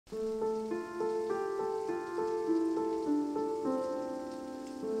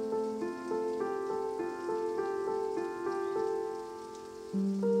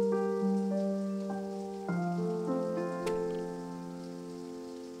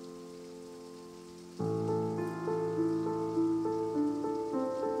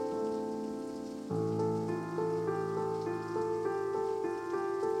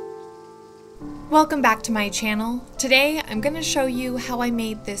Welcome back to my channel. Today I'm going to show you how I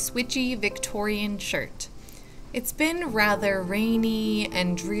made this Witchy Victorian shirt. It's been rather rainy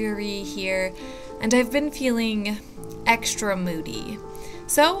and dreary here, and I've been feeling extra moody.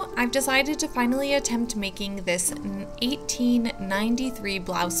 So I've decided to finally attempt making this 1893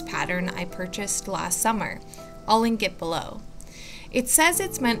 blouse pattern I purchased last summer. I'll link it below. It says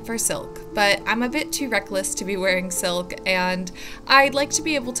it's meant for silk, but I'm a bit too reckless to be wearing silk, and I'd like to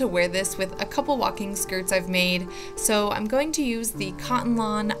be able to wear this with a couple walking skirts I've made, so I'm going to use the Cotton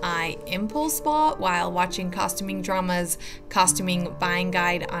Lawn I Impulse bought while watching Costuming Drama's Costuming Buying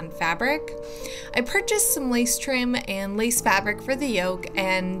Guide on fabric. I purchased some lace trim and lace fabric for the yoke,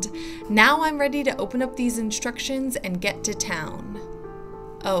 and now I'm ready to open up these instructions and get to town.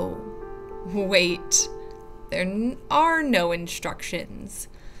 Oh, wait. There are no instructions.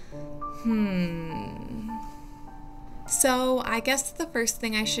 So I guess the first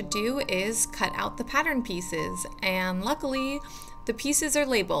thing I should do is cut out the pattern pieces, and luckily the pieces are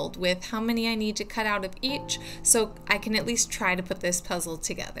labeled with how many I need to cut out of each, so I can at least try to put this puzzle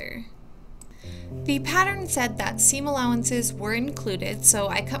together. The pattern said that seam allowances were included, so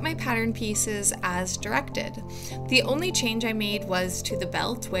I cut my pattern pieces as directed. The only change I made was to the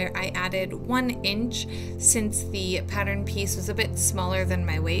belt, where I added 1 inch since the pattern piece was a bit smaller than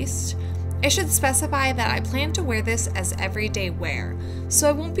my waist. I should specify that I plan to wear this as everyday wear, so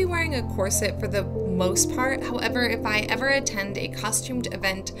I won't be wearing a corset for the most part. However, if I ever attend a costumed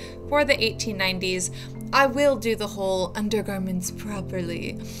event for the 1890s, I will do the whole undergarments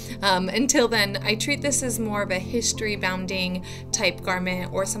properly. Until then, I treat this as more of a history-bounding type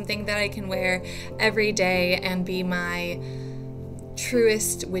garment, or something that I can wear every day and be my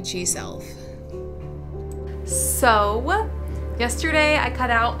truest witchy self. So, yesterday I cut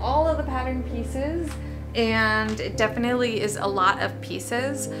out all of the pattern pieces, and it definitely is a lot of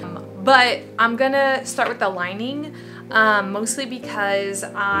pieces, but I'm gonna start with the lining, mostly because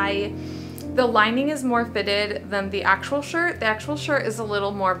the lining is more fitted than the actual shirt. The actual shirt is a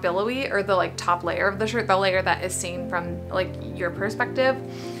little more billowy, or the top layer of the shirt, the layer that is seen from your perspective.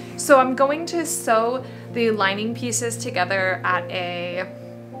 So I'm going to sew the lining pieces together at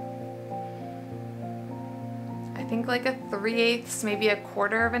I think a 3/8, maybe a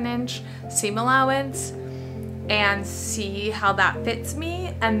 1/4 of an inch seam allowance, and see how that fits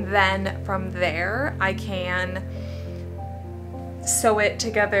me, and then from there I can sew it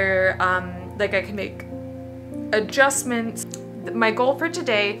together. I can make adjustments. My goal for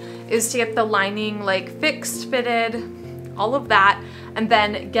today is to get the lining fixed, fitted, all of that, and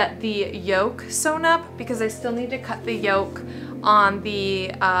then get the yoke sewn up, because I still need to cut the yoke on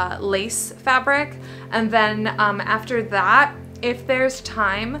the lace fabric. And then after that, if there's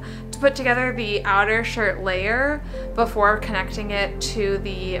time to put together the outer shirt layer before connecting it to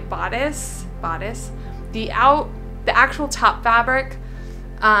the bodice, the actual top fabric,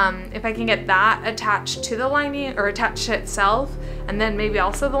 if I can get that attached to the lining, or attached to itself, and then maybe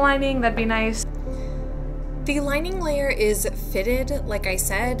also the lining, that'd be nice. The lining layer is fitted, like I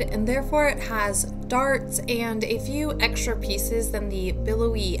said, and therefore it has darts and a few extra pieces than the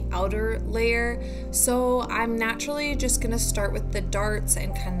billowy outer layer, so I'm naturally just gonna start with the darts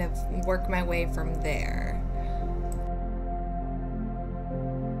and kind of work my way from there.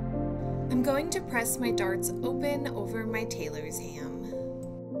 I'm going to press my darts open over my tailor's ham.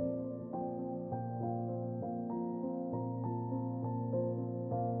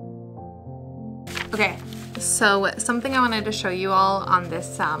 Okay, so something I wanted to show you all on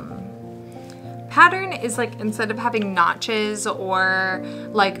this pattern is instead of having notches, or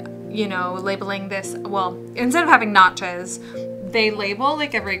labeling this, well, instead of having notches, they label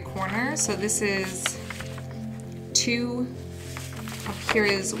every corner. So this is 2, up here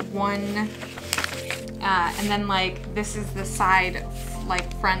is 1, and then this is the side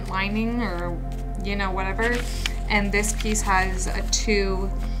front lining, or whatever, and this piece has a 2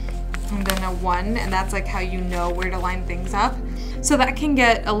 and then a 1, and that's how you know where to line things up. So that can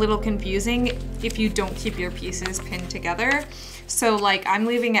get a little confusing if you don't keep your pieces pinned together. So I'm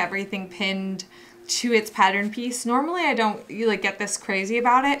leaving everything pinned to its pattern piece. Normally I don't get this crazy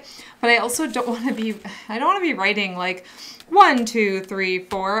about it, but I also don't want to be writing 1, 2, 3,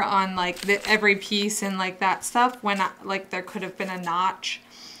 4 on every piece and that stuff, when there could have been a notch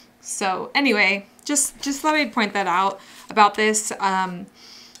So anyway, just thought I'd point that out about this. I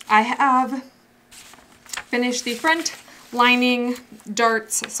have finished the front lining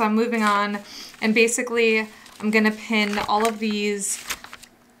darts, so I'm moving on, and basically I'm gonna pin all of these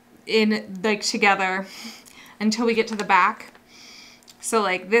in like together until we get to the back. So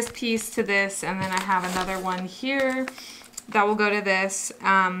like this piece to this, and then I have another one here that will go to this.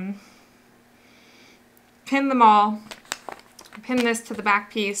 Pin them all, pin this to the back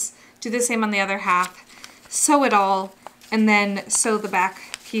piece, do the same on the other half, sew it all, and then sew the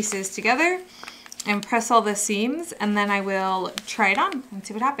back pieces together and press all the seams, and then I will try it on and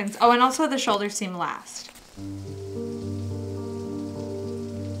see what happens. Oh, and also the shoulder seam last.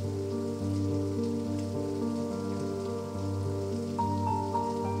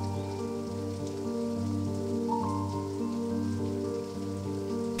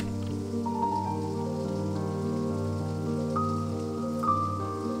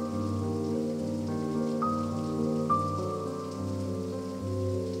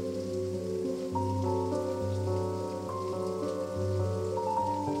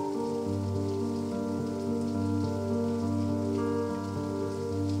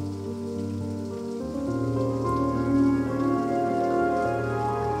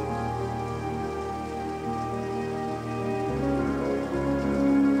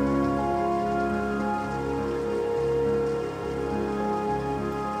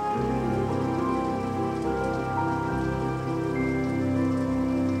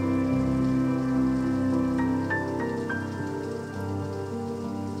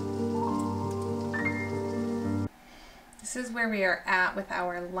 This is where we are at with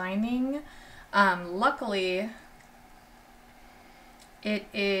our lining. Luckily, it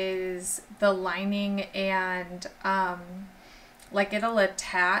is the lining, and like it'll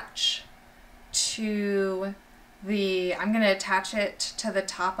attach to the, I'm gonna attach it to the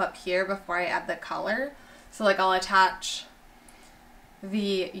top up here before I add the color. So like I'll attach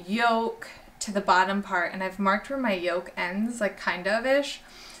the yoke to the bottom part, and I've marked where my yoke ends, like kind of-ish.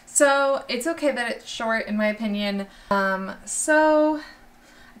 So it's okay that it's short in my opinion. So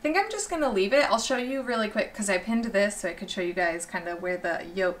I think I'm just gonna leave it. I'll show you really quick because I pinned this so I could show you guys kind of where the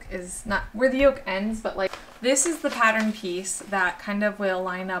yoke is, not where the yoke ends, but like this is the pattern piece that kind of will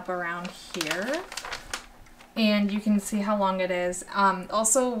line up around here. And you can see how long it is.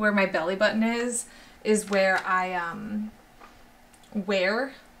 Also where my belly button is where I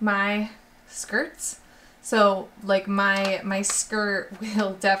wear my skirts. So like my skirt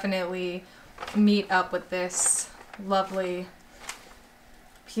will definitely meet up with this lovely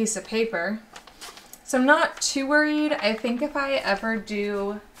piece of paper. So I'm not too worried. I think if I ever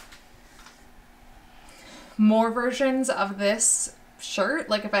do more versions of this shirt,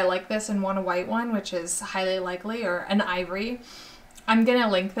 like if I like this and want a white one, which is highly likely, or an ivory, I'm gonna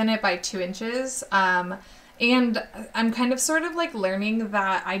lengthen it by 2 inches. And I'm kind of sort of like learning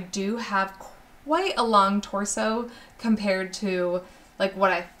that I do have quite a long torso compared to like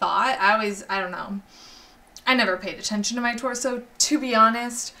what I thought. I don't know. I never paid attention to my torso, to be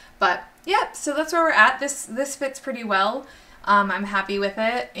honest, but yeah, so that's where we're at. This fits pretty well. I'm happy with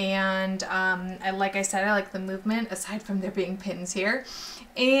it, and like I said, I like the movement aside from there being pins here.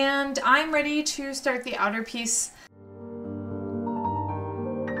 And I'm ready to start the outer piece.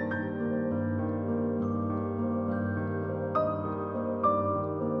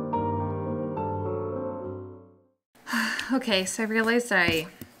 Okay, so I realized I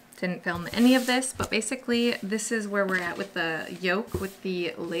didn't film any of this, but basically this is where we're at with the yoke, with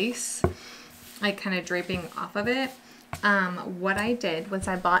the lace, like kind of draping off of it. What I did was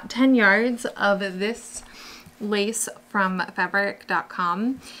I bought 10 yards of this lace from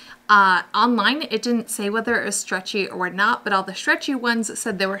fabric.com. Online, it didn't say whether it was stretchy or not, but all the stretchy ones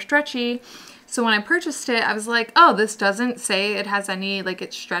said they were stretchy. So when I purchased it, I was like, oh, this doesn't say it has any, like,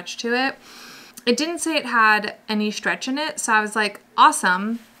 it's stretch to it. It didn't say it had any stretch in it, so I was like,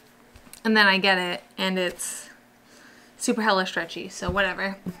 awesome. And then I get it, and it's super hella stretchy, so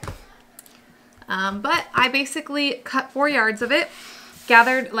whatever. But I basically cut 4 yards of it,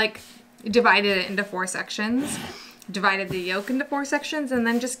 gathered, like, divided it into 4 sections, divided the yoke into 4 sections, and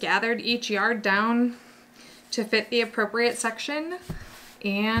then just gathered each yard down to fit the appropriate section,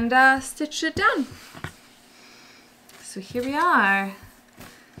 and stitched it down. So here we are.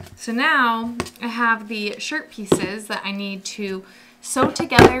 So now I have the shirt pieces that I need to sew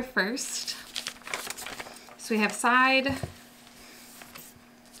together first. So we have side,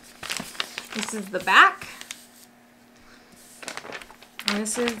 this is the back, and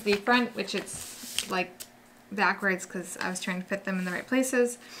this is the front, which it's like backwards because I was trying to fit them in the right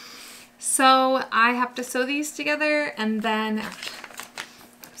places. So I have to sew these together, and then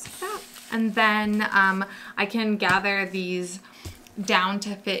And then I can gather these down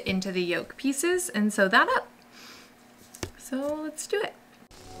to fit into the yoke pieces and sew that up. So let's do it.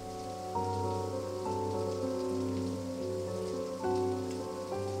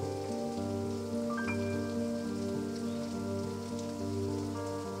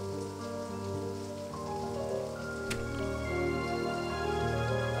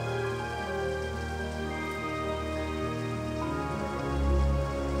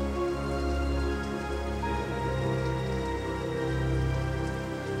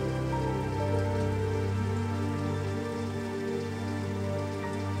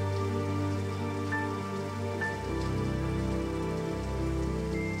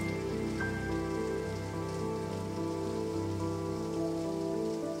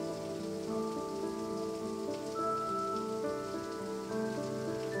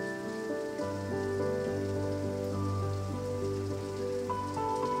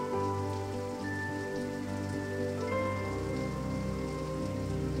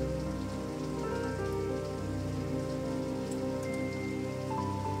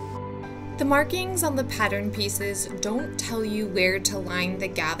 The markings on the pattern pieces don't tell you where to line the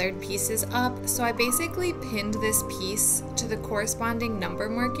gathered pieces up, so I basically pinned this piece to the corresponding number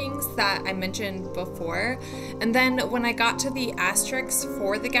markings that I mentioned before, and then when I got to the asterisks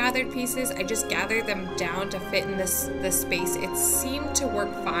for the gathered pieces, I just gathered them down to fit in this space. It seemed to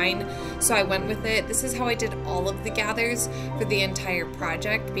work fine, so I went with it. This is how I did all of the gathers for the entire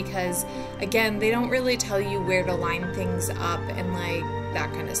project because, again, they don't really tell you where to line things up and like that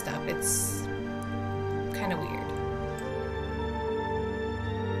kind of stuff. It's kind of weird.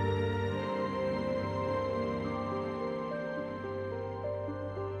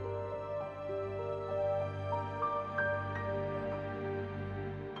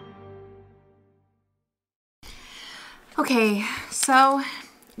 Okay, so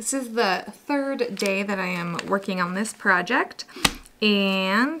this is the third day that I am working on this project,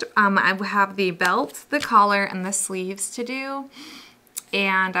 and I have the belt, the collar, and the sleeves to do.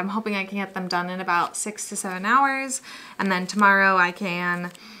 And I'm hoping I can get them done in about 6 to 7 hours. And then tomorrow I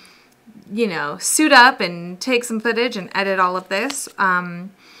can, you know, suit up and take some footage and edit all of this.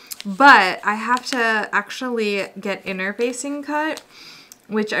 But I have to actually get interfacing cut,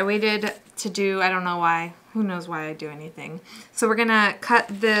 which I waited to do. I don't know why. Who knows why I do anything. So we're gonna cut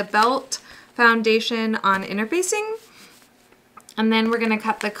the belt foundation on interfacing. And then we're gonna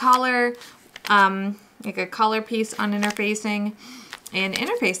cut the collar, like a collar piece on interfacing, and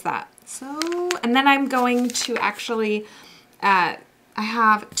interface that. So, and then I'm going to actually, I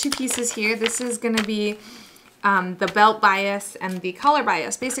have two pieces here. This is gonna be the belt bias and the collar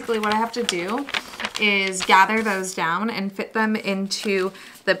bias. Basically what I have to do is gather those down and fit them into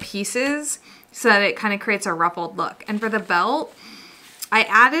the pieces so that it kind of creates a ruffled look. And for the belt, I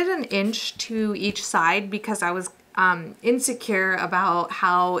added 1 inch to each side because I was insecure about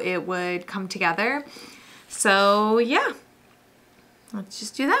how it would come together. So yeah. Let's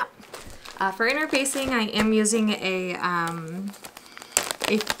just do that. For interfacing, I am using a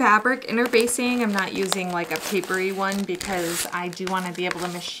fabric interfacing. I'm not using like a papery one because I do want to be able to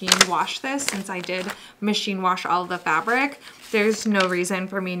machine wash this. Since I did machine wash all of the fabric, there's no reason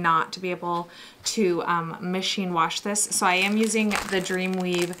for me not to be able to machine wash this. So I am using the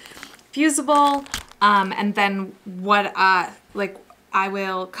Dreamweave fusible, and then what I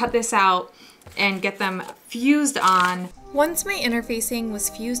will cut this out and get them fused on. Once my interfacing was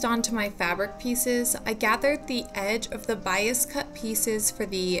fused onto my fabric pieces, I gathered the edge of the bias cut pieces for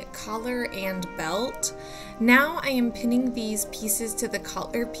the collar and belt. Now I am pinning these pieces to the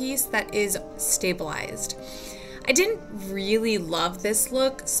collar piece that is stabilized. I didn't really love this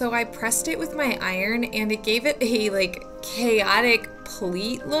look, so I pressed it with my iron and it gave it a like chaotic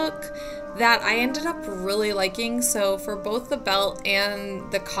pleat look that I ended up really liking. So for both the belt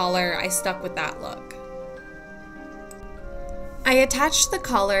and the collar, I stuck with that look. I attached the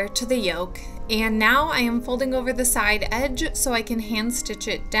collar to the yoke, and now I am folding over the side edge so I can hand stitch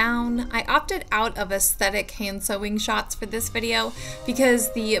it down. I opted out of aesthetic hand sewing shots for this video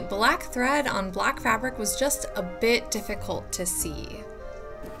because the black thread on black fabric was just a bit difficult to see.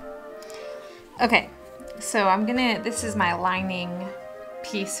 Okay, so this is my lining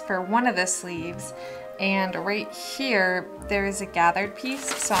piece for one of the sleeves, and right here there is a gathered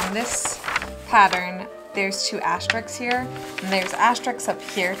piece. So on this pattern there's 2 asterisks here, and there's asterisks up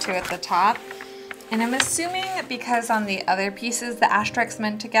here too at the top. And I'm assuming because on the other pieces the asterisks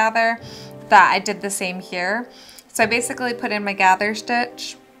meant to gather, that I did the same here. So I basically put in my gather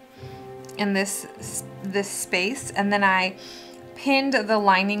stitch in this space, and then I pinned the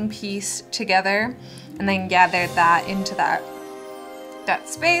lining piece together and then gathered that into that that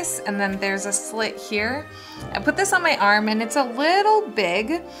space, and then there's a slit here. I put this on my arm and it's a little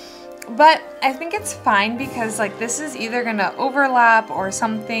big, but I think it's fine because like this is either gonna overlap or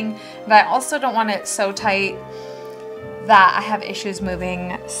something, but I also don't want it so tight that I have issues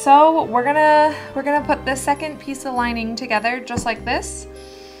moving. So we're gonna put the second piece of lining together just like this,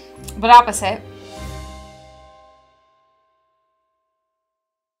 but opposite.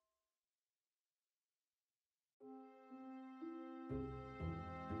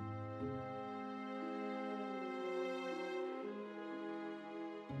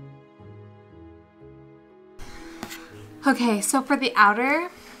 Okay, so for the outer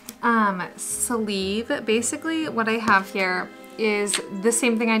sleeve, basically what I have here is the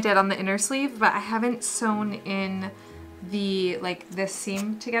same thing I did on the inner sleeve, but I haven't sewn in the like this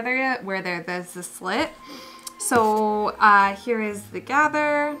seam together yet where there's the slit. So here is the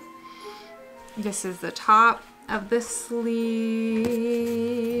gather. This is the top of the sleeve.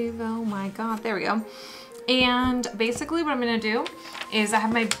 Oh my god, there we go. And basically what I'm gonna do is I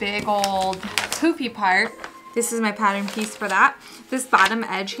have my big old poofy part. This is my pattern piece for that. This bottom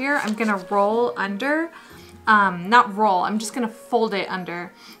edge here, I'm gonna roll under. Not roll, I'm just gonna fold it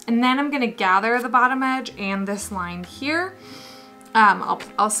under. And then I'm gonna gather the bottom edge and this line here. I'll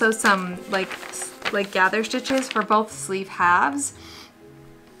also some like gather stitches for both sleeve halves.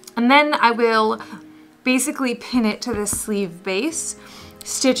 And then I will basically pin it to the sleeve base,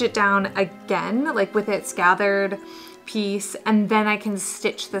 stitch it down again, like with its gathered piece, and then I can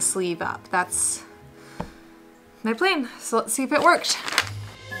stitch the sleeve up. That's my plan. So let's see if it worked.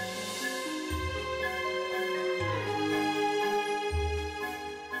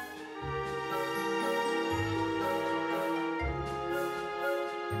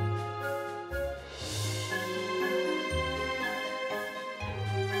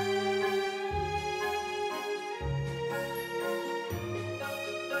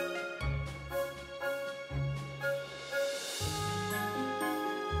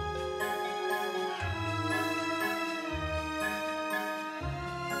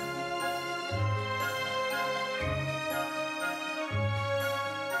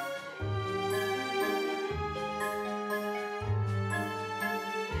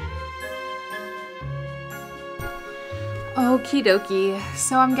 Okie dokie,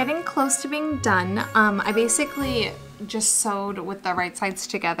 so I'm getting close to being done. I basically just sewed with the right sides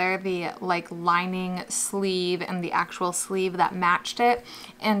together the like lining sleeve and the actual sleeve that matched it,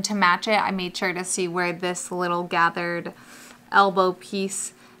 and to match it I made sure to see where this little gathered elbow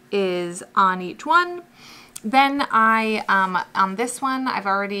piece is on each one. Then I on this one I've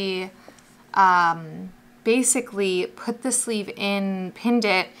already basically put the sleeve in, pinned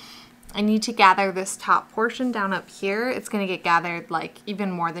it. I need to gather this top portion down up here. It's gonna get gathered like even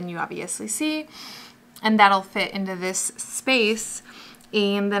more than you obviously see, and that'll fit into this space,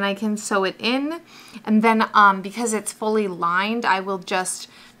 and then I can sew it in. And then because it's fully lined, I will just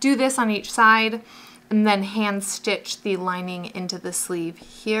do this on each side and then hand stitch the lining into the sleeve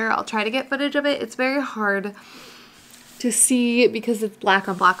here. I'll try to get footage of it. It's very hard to see because it's black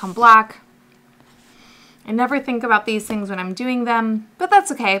on black on black. I never think about these things when I'm doing them, but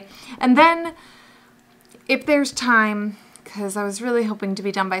that's okay. And then if there's time, because I was really hoping to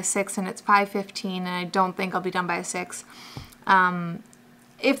be done by 6 and it's 5:15 and I don't think I'll be done by 6.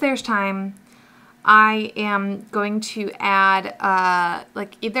 If there's time, I am going to add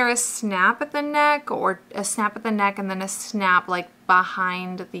like either a snap at the neck or a snap at the neck and then a snap like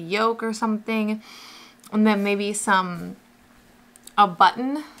behind the yoke or something. And then maybe a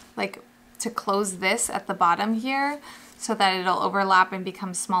button like to close this at the bottom here so that it'll overlap and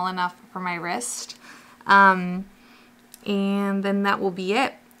become small enough for my wrist. And then that will be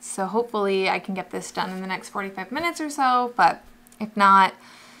it. So hopefully I can get this done in the next 45 minutes or so, but if not,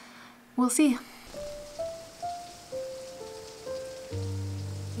 we'll see.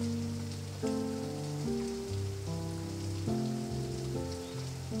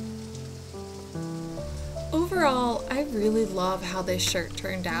 Overall, I really love how this shirt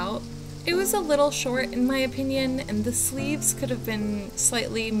turned out. It was a little short in my opinion, and the sleeves could have been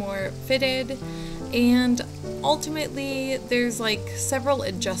slightly more fitted, and ultimately there's like several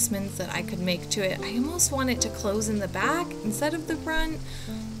adjustments that I could make to it. I almost want it to close in the back instead of the front,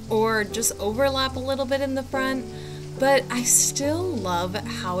 or just overlap a little bit in the front, but I still love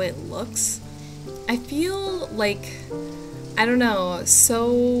how it looks. I feel like, I don't know,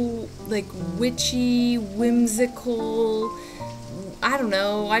 so like witchy, whimsical. I don't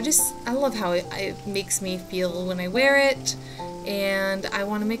know, I love how it makes me feel when I wear it, and I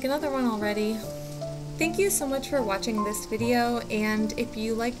want to make another one already. Thank you so much for watching this video, and if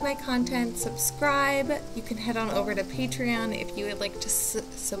you like my content, subscribe. You can head on over to Patreon if you would like to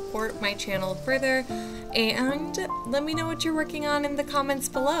support my channel further, and let me know what you're working on in the comments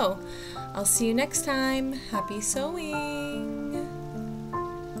below. I'll see you next time. Happy sewing!